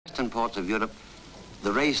western ports of Europe,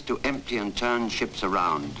 the race to empty and turn ships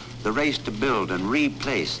around, the race to build and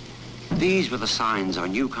replace, these were the signs of a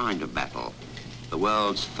new kind of battle, the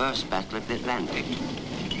world's first battle of the Atlantic.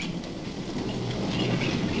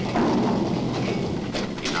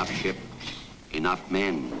 Enough ships, enough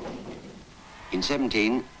men. In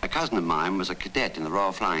 17, a cousin of mine was a cadet in the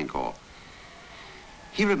Royal Flying Corp.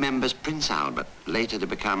 He remembers Prince Albert, later to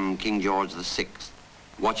become King George VI,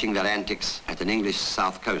 watching their antics at an English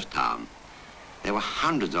South Coast town. There were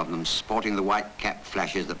hundreds of them sporting the white cap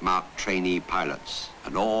flashes that marked trainee pilots,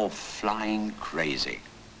 and all flying crazy.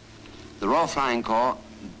 The Royal Flying Corps,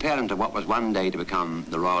 parent of what was one day to become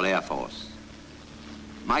the Royal Air Force.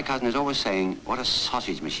 My cousin is always saying what a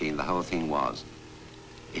sausage machine the whole thing was.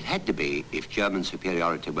 It had to be if German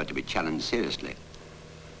superiority were to be challenged seriously.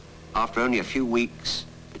 After only a few weeks,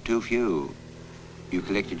 too few, you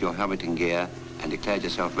collected your helmet and gear and declared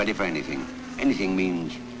yourself ready for anything. Anything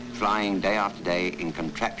means flying day after day in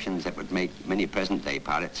contraptions that would make many present-day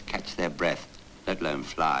pilots catch their breath, let alone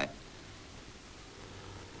fly.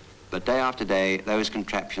 But day after day, those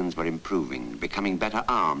contraptions were improving, becoming better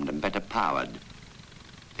armed and better powered.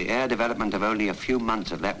 The air development of only a few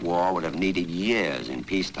months of that war would have needed years in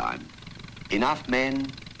peacetime. Enough men,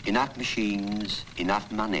 enough machines,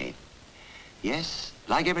 enough money. Yes,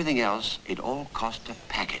 like everything else, it all cost a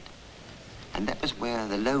packet. And that was where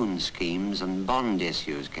the loan schemes and bond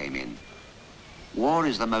issues came in. War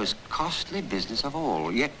is the most costly business of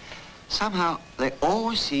all, yet somehow they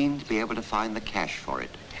always seem to be able to find the cash for it.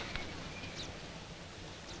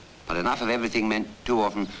 But enough of everything meant too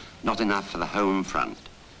often not enough for the home front.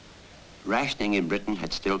 Rationing in Britain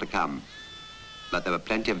had still to come, but there were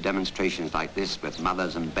plenty of demonstrations like this with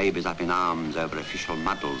mothers and babies up in arms over official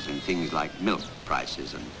muddles in things like milk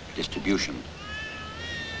prices and distribution.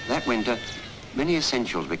 That winter, many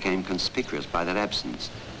essentials became conspicuous by their absence,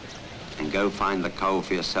 and go find the coal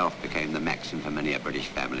for yourself became the maxim for many a British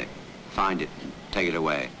family. Find it and take it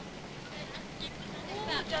away.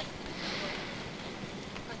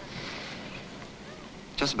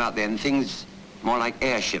 Just about then, things more like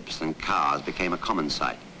airships than cars became a common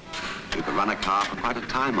sight. You could run a car for quite a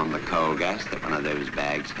time on the coal gas that one of those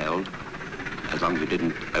bags held, as long as you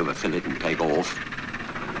didn't overfill it and take off.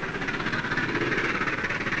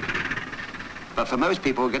 But for most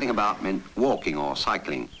people, getting about meant walking or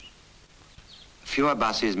cycling. Fewer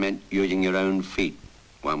buses meant using your own feet,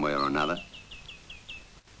 one way or another.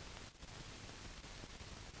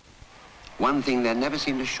 One thing there never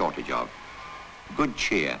seemed a shortage of: good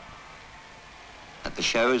cheer. At the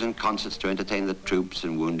shows and concerts to entertain the troops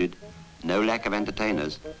and wounded, no lack of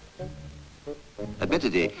entertainers.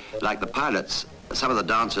 Admittedly, like the pilots, some of the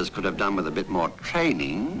dancers could have done with a bit more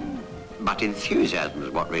training, but enthusiasm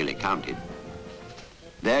was what really counted.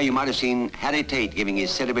 There you might have seen Harry Tate giving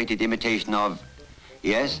his celebrated imitation of,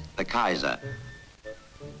 yes, the Kaiser.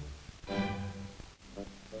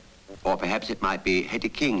 Or perhaps it might be Hetty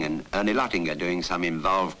King and Ernie Lottinger doing some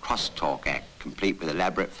involved crosstalk act, complete with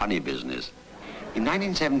elaborate funny business. In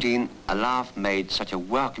 1917, a laugh made such a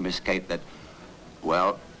welcome escape that,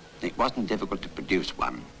 well, it wasn't difficult to produce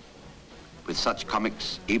one. With such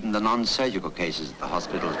comics, even the non-surgical cases at the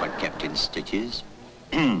hospitals were kept in stitches.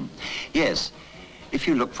 Yes, if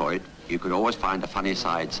you look for it, you could always find a funny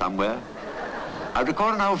side somewhere. I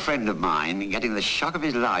recall an old friend of mine getting the shock of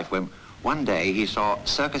his life when one day he saw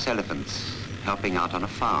circus elephants helping out on a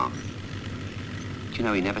farm. Do you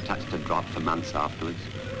know he never touched a drop for months afterwards?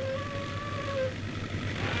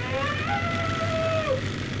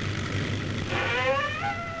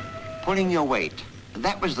 Pulling your weight,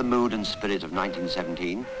 that was the mood and spirit of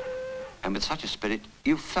 1917. And with such a spirit,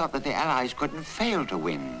 you felt that the Allies couldn't fail to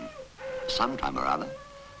win, sometime or other.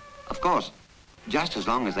 Of course, just as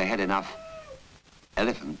long as they had enough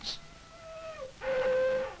elephants.